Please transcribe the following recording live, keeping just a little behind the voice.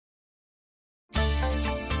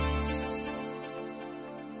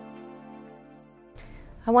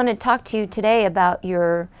I want to talk to you today about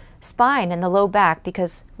your spine and the low back,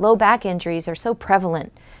 because low back injuries are so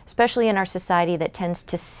prevalent, especially in our society that tends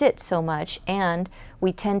to sit so much, and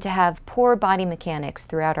we tend to have poor body mechanics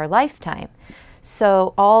throughout our lifetime.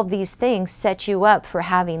 So all these things set you up for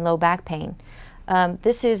having low back pain.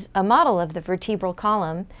 This is a model of the vertebral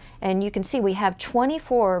column, and you can see we have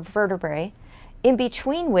 24 vertebrae, in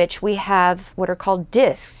between which we have what are called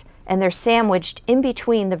discs, and they're sandwiched in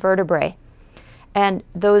between the vertebrae. And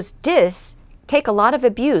those discs take a lot of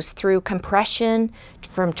abuse through compression,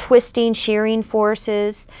 from twisting, shearing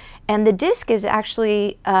forces, and the disc is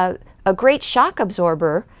actually a great shock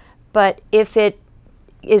absorber, but if it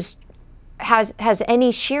has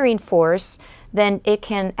any shearing force, then it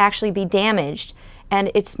can actually be damaged.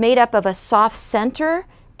 And it's made up of a soft center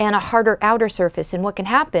and a harder outer surface, and what can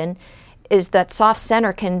happen is that soft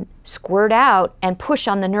center can squirt out and push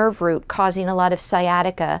on the nerve root, causing a lot of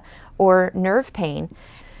sciatica or nerve pain.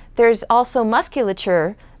 There's also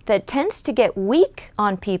musculature that tends to get weak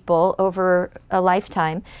on people over a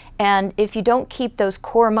lifetime, and if you don't keep those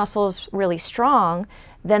core muscles really strong,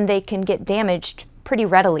 then they can get damaged pretty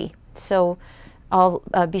readily. So I'll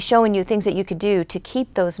be showing you things that you could do to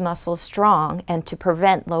keep those muscles strong and to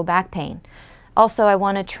prevent low back pain. Also, I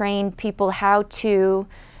want to train people how to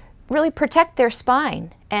really protect their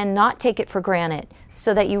spine and not take it for granted,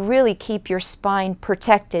 so that you really keep your spine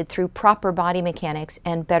protected through proper body mechanics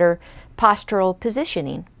and better postural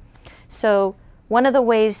positioning. So one of the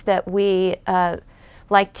ways that we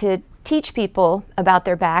like to teach people about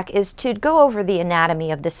their back is to go over the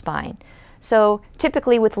anatomy of the spine. So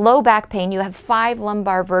typically with low back pain, you have 5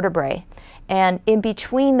 lumbar vertebrae, and in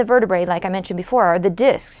between the vertebrae, like I mentioned before, are the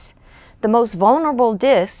discs. The most vulnerable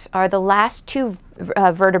discs are the last 2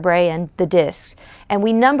 vertebrae and the discs, and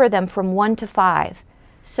we number them from 1 to 5.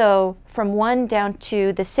 So from 1 down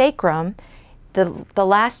to the sacrum, the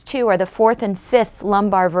last 2 are the 4th and 5th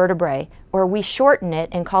lumbar vertebrae, or we shorten it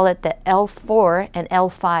and call it the L4 and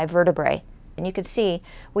L5 vertebrae. And you can see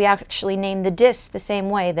we actually name the discs the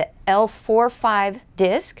same way, the L4-5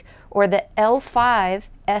 disc or the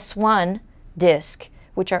L5-S1 disc,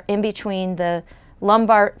 which are in between the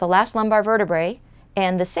last lumbar vertebrae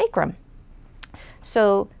and the sacrum.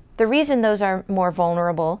 So the reason those are more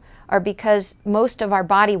vulnerable are because most of our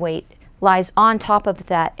body weight lies on top of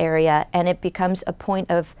that area, and it becomes a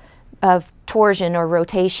point of torsion or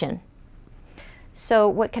rotation. So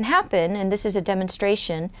what can happen, and this is a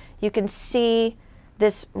demonstration, you can see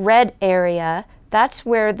this red area. That's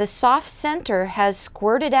where the soft center has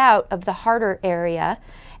squirted out of the harder area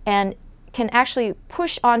and can actually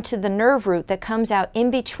push onto the nerve root that comes out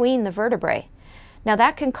in between the vertebrae. Now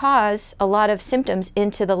that can cause a lot of symptoms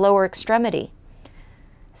into the lower extremity.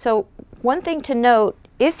 So one thing to note,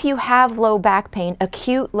 if you have low back pain,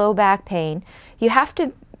 acute low back pain, you have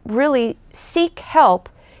to really seek help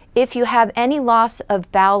if you have any loss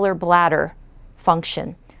of bowel or bladder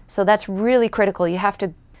function. So that's really critical. You have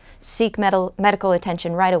to seek medical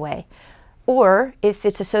attention right away. Or if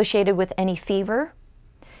it's associated with any fever,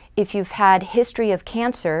 if you've had history of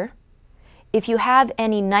cancer, if you have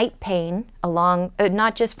any night pain along,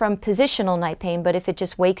 not just from positional night pain, but if it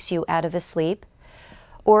just wakes you out of a sleep,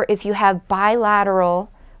 or if you have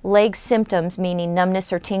bilateral leg symptoms, meaning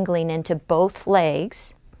numbness or tingling into both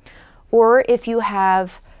legs, or if you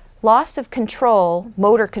have loss of control,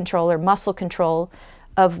 motor control or muscle control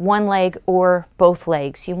of one leg or both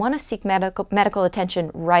legs, you want to seek medical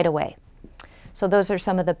attention right away. So those are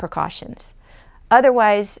some of the precautions.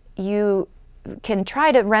 Otherwise, you can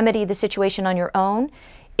try to remedy the situation on your own.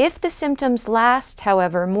 If the symptoms last,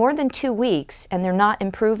 however, more than 2 weeks and they're not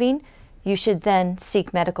improving, you should then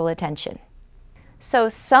seek medical attention. So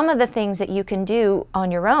some of the things that you can do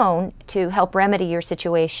on your own to help remedy your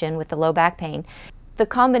situation with the low back pain, the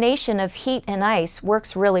combination of heat and ice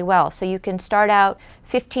works really well. So you can start out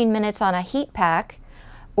 15 minutes on a heat pack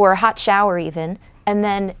or a hot shower even, and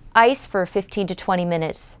then ice for 15 to 20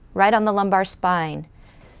 minutes right on the lumbar spine.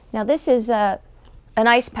 Now this is an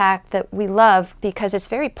ice pack that we love because it's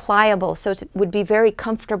very pliable, so it would be very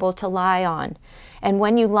comfortable to lie on. And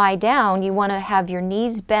when you lie down, you want to have your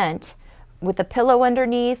knees bent with a pillow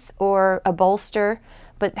underneath or a bolster,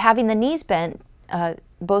 but having the knees bent,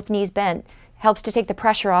 both knees bent, helps to take the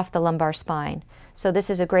pressure off the lumbar spine. So this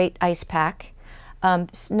is a great ice pack.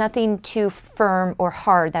 Nothing too firm or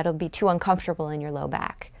hard that'll be too uncomfortable in your low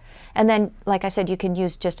back. And then, like I said, you can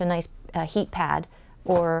use just a nice heat pad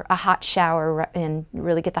or a hot shower and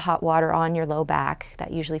really get the hot water on your low back.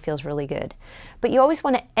 That usually feels really good. But you always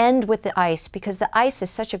want to end with the ice because the ice is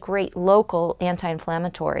such a great local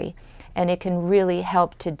anti-inflammatory, and it can really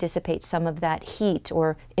help to dissipate some of that heat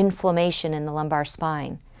or inflammation in the lumbar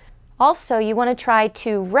spine. Also, you want to try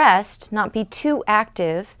to rest, not be too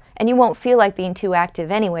active, and you won't feel like being too active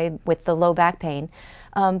anyway with the low back pain.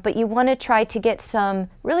 But you want to try to get some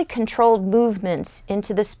really controlled movements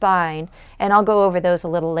into the spine, and I'll go over those a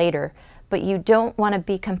little later. But you don't want to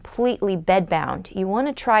be completely bedbound. You want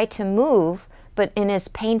to try to move, but in as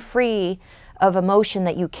pain-free of a motion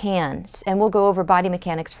that you can. And we'll go over body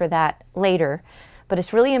mechanics for that later. But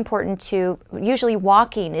it's really important to, usually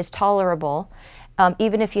walking is tolerable,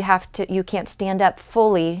 even if you can't stand up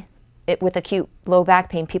fully. With acute low back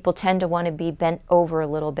pain, people tend to want to be bent over a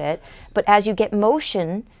little bit. But as you get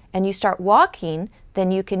motion and you start walking,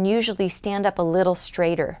 then you can usually stand up a little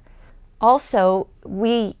straighter. Also,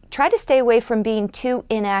 we try to stay away from being too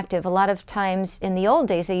inactive. A lot of times in the old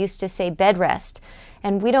days, they used to say bed rest.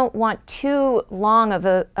 And we don't want too long of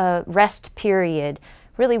a rest period.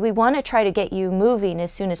 Really, we want to try to get you moving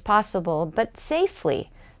as soon as possible, but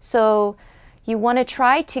safely. So you want to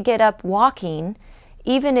try to get up walking.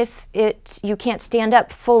 Even if you can't stand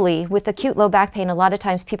up fully. With acute low back pain, a lot of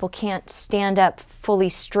times people can't stand up fully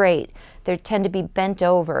straight. They tend to be bent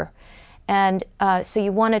over. And so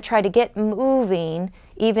you want to try to get moving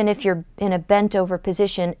even if you're in a bent over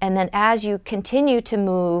position. And then as you continue to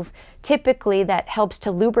move, typically that helps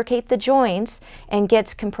to lubricate the joints and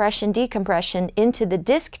gets compression, decompression into the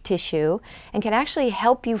disc tissue and can actually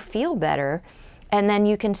help you feel better. And then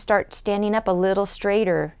you can start standing up a little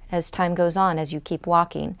straighter as time goes on, as you keep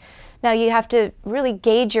walking. Now you have to really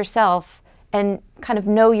gauge yourself and kind of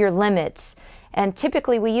know your limits. And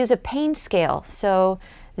typically we use a pain scale. So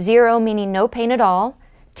 0 meaning no pain at all,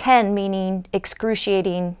 10 meaning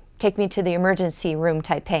excruciating, take me to the emergency room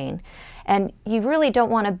type pain. And you really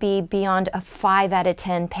don't want to be beyond a 5 out of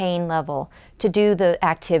 10 pain level to do the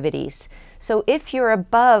activities. So if you're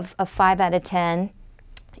above a 5 out of 10,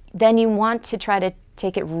 then you want to try to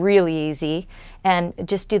take it really easy and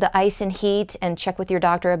just do the ice and heat and check with your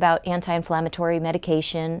doctor about anti-inflammatory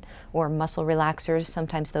medication or muscle relaxers.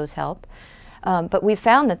 Sometimes those help. But we've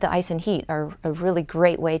found that the ice and heat are a really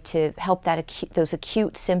great way to help those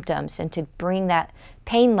acute symptoms and to bring that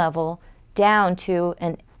pain level down to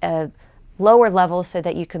a lower level so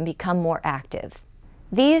that you can become more active.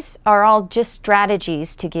 These are all just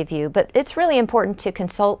strategies to give you, but it's really important to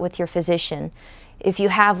consult with your physician if you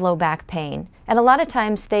have low back pain. And a lot of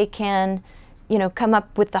times they can, come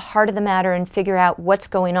up with the heart of the matter and figure out what's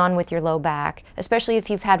going on with your low back, especially if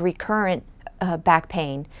you've had recurrent back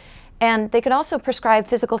pain. And they can also prescribe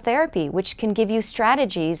physical therapy, which can give you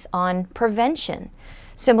strategies on prevention,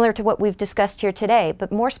 similar to what we've discussed here today,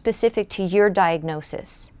 but more specific to your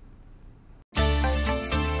diagnosis.